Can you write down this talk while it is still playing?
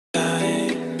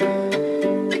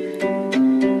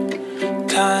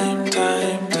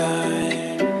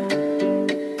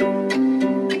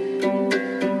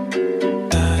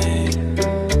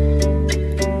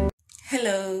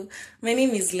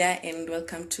is Leah and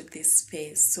welcome to this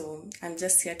space. So I'm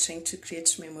just here trying to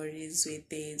create memories with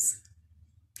these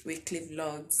weekly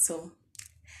vlogs. So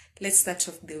let's start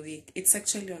off the week. It's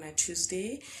actually on a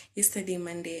Tuesday. Yesterday,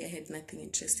 Monday, I had nothing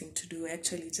interesting to do. I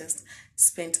actually just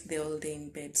spent the whole day in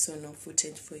bed, so no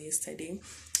footage for yesterday.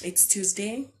 It's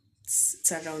Tuesday.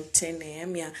 It's around 10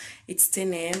 a.m. Yeah, it's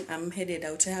 10 a.m. I'm headed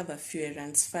out. I have a few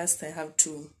errands. First, I have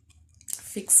to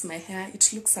fix my hair.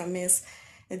 It looks a mess.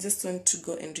 I just want to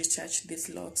go and recharge these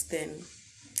locks. Then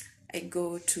I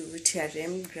go to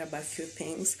TRM, grab a few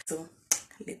things. So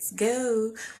let's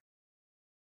go.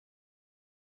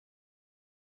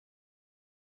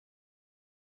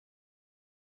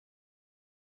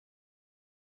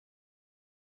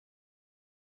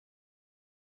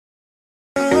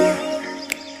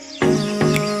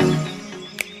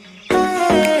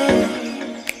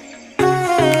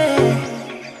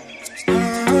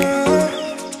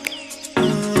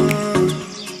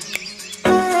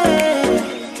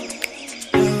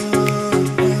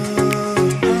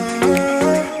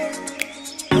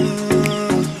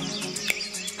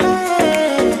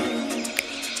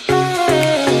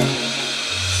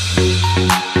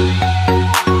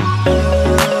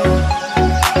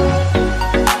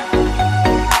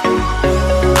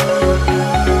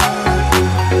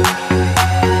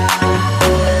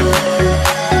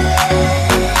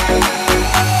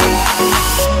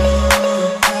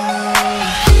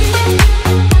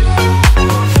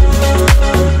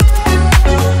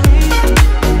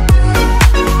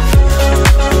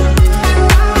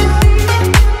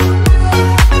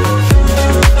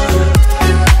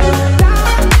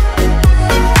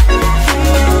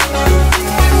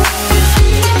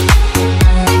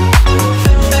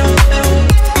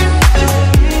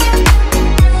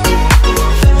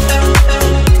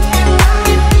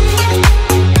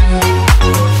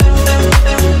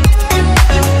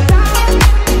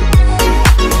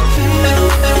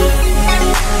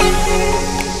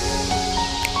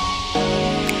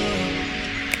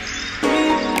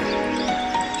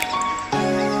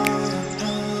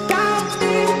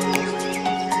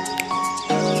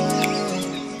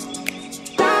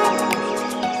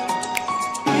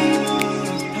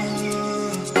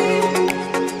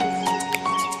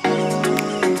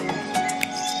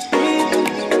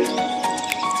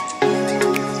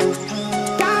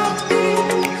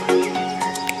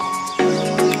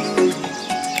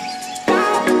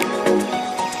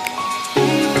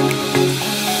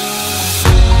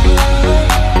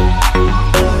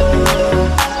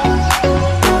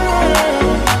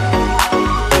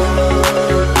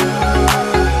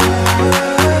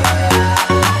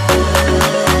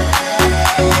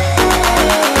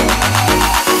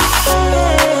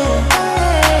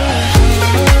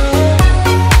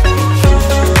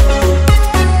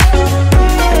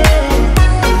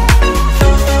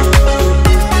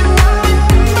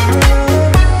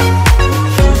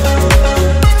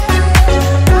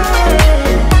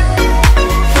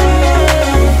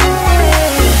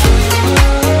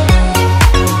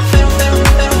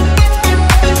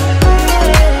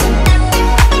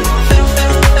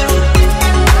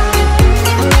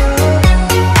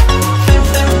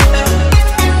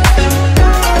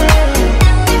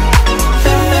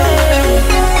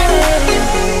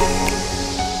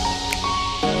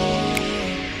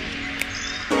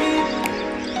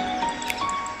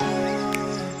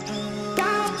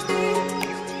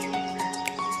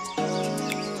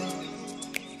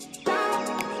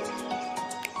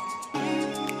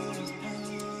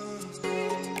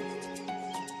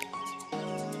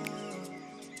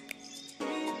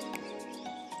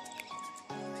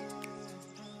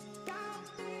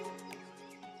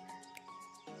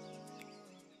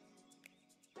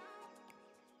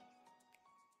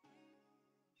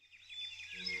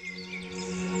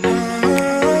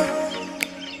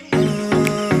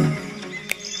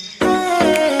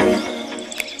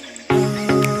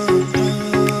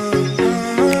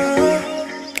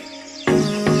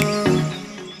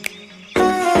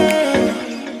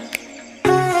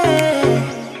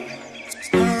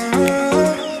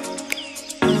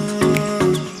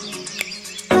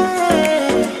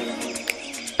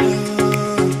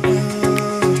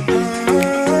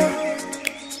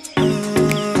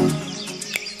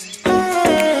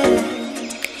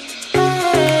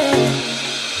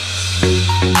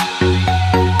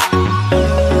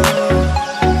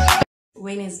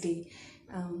 Wednesday,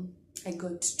 I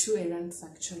got 2 errands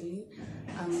actually.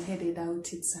 I'm headed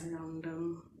out. It's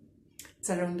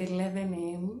around 11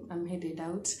 a.m. I'm headed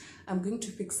out. I'm going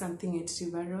to fix something at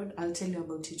River Road. I'll tell you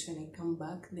about it when I come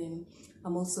back. Then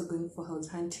I'm also going for house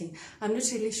hunting. I'm not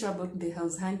really sure about the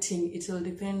house hunting. It will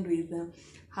depend with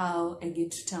how I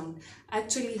get to town. I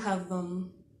actually have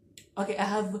Okay, I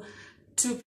have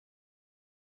two.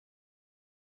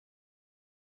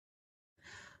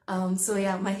 So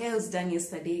yeah, my hair was done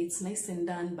yesterday. It's nice and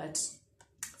done, but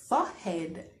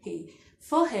forehead, hey,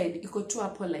 forehead, iko tu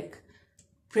hapo like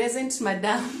present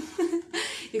madam.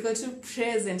 Iko tu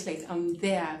present like I'm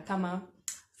there, kama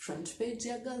front page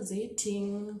ya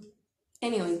gazeti.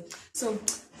 Anyway, so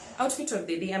outfit of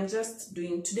the day, today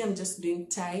I'm just doing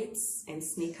tights and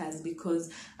sneakers because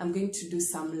I'm going to do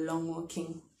some long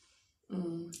walking.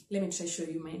 Let me try to show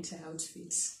you my entire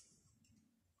outfit.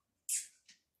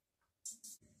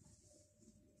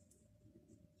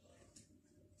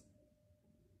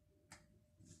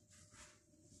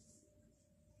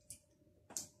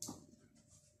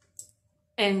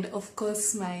 And of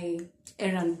course my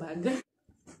errand bag.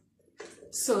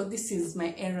 So this is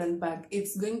my errand bag.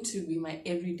 It's going to be my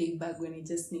everyday bag when I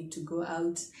just need to go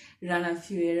out, run a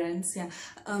few errands. Yeah.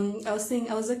 I was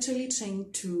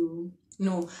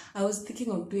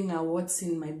thinking of doing a what's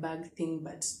in my bag thing,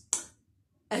 but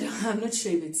I'm not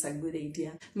sure if it's a good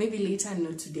idea. Maybe later,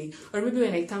 not today. Or maybe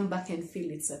when I come back and feel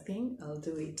it's a thing, I'll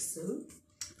do it. So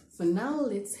for now,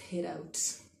 let's head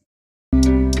out.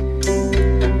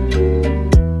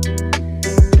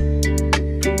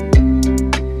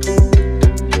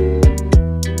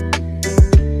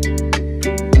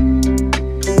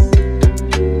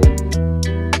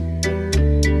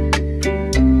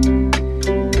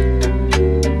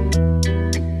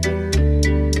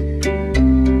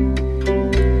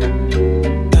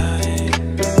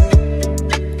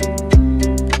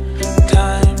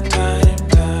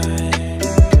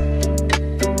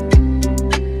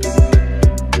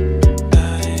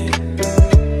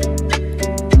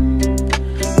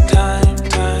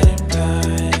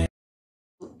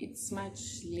 It's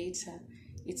much later.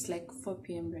 It's like 4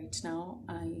 p.m. right now.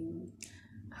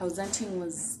 House hunting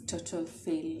was total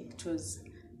fail. It was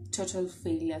total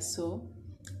failure, so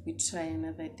we try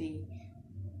another day.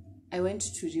 I went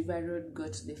to River Road,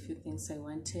 got the few things I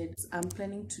wanted. I'm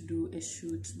planning to do a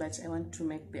shoot, but I want to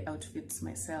make the outfits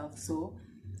myself. So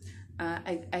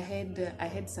I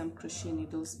had some crochet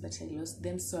needles, but I lost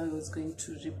them, so I was going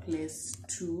to replace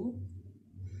two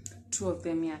of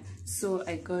them. Yeah, so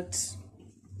I got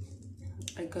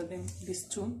them, these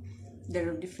two. They're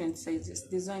of different sizes.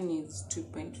 This one is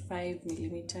 2.5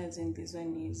 millimeters and this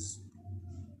one is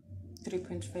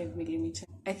 3.5 millimeters.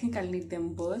 I think I'll need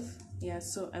them both. Yeah,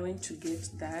 so I went to get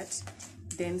that.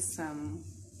 Then some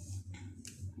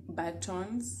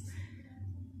buttons.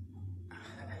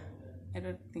 I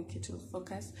don't think it will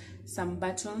focus. Some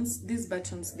buttons. These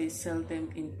buttons, they sell them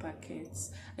in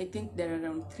packets. I think there are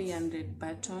around 300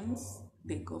 buttons.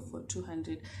 They go for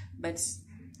 200, but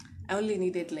I only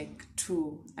needed like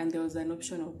 2, and there was an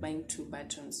option of buying 2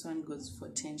 buttons. One goes for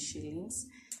 10 shillings,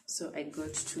 so I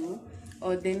got 2.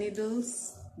 Or the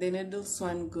needles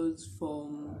one goes for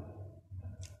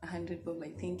 100 bob, I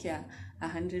think. Yeah,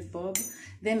 100 bob.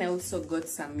 Then I also got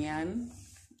some yarn.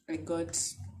 I got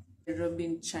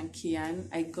Robin chunky yarn.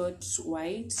 I got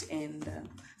white and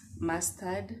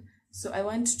mustard. So I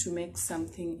want to make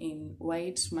something in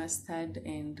white, mustard,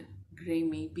 and gray.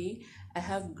 Maybe I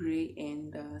have gray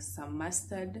and some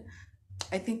mustard.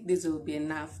 I think this will be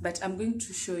enough, but I'm going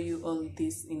to show you all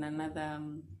this in another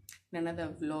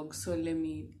vlog, so let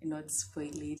me not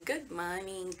spoil it. Good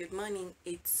morning.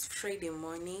 It's Friday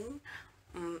morning.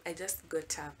 I just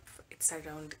got up. It's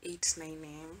around 8-9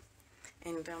 a.m.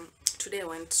 and today I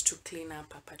want to clean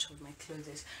up a part of my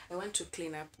closet. I want to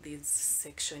clean up this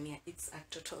section here. It's a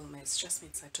total mess. Trust me,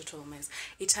 it's a total mess.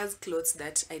 It has clothes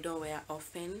that I don't wear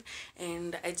often,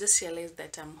 and I just realized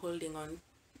that I'm holding on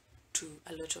to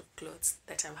a lot of clothes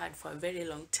that I've had for a very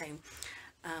long time.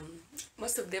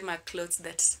 Most of them are clothes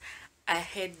that I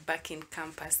had back in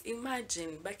campus.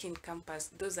 Imagine, back in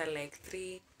campus, those are like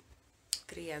three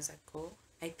years ago,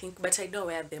 I think, but I don't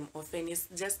wear them often. It's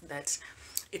just that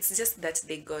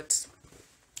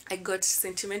I got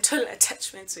sentimental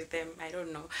attachments with them. I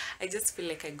don't know, I just feel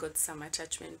like I got some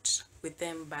attachment with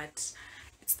them, but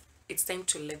it's time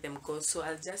to let them go. So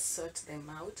I'll just sort them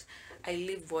out. I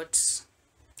leave what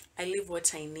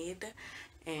I need,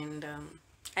 and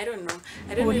I don't know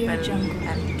if I'll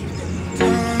give them.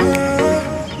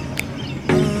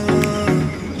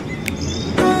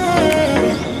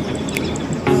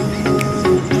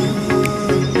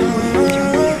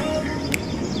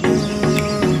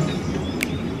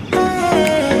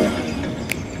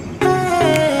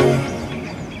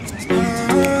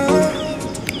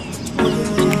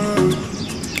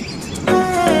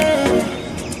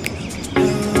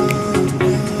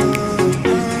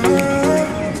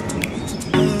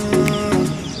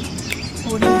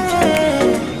 Audio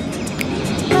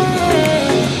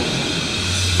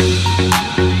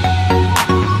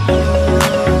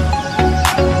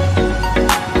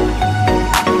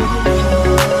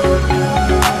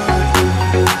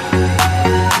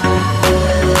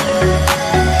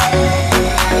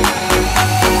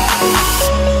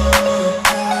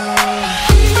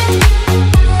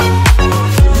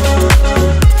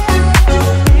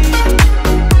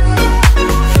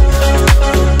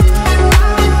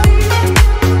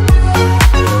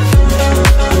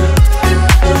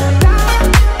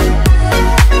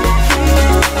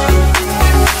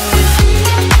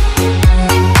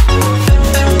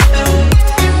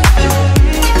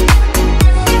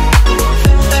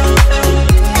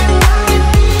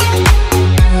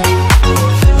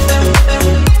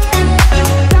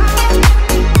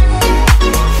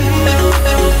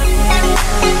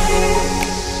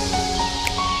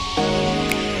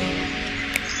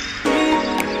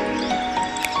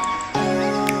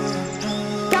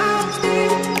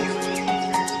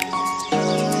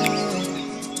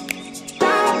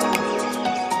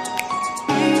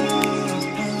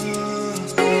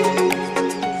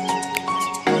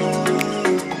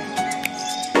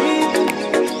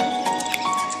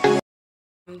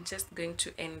just going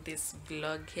to end this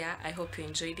vlog here. I hope you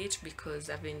enjoyed it, because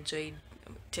I've enjoyed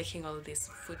taking all this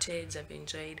footage. I've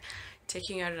enjoyed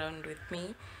taking you around with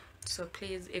me. So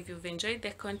please, if you've enjoyed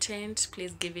the content,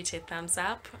 please give it a thumbs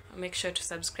up. Make sure to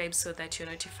subscribe so that you're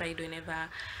notified whenever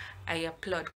I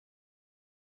upload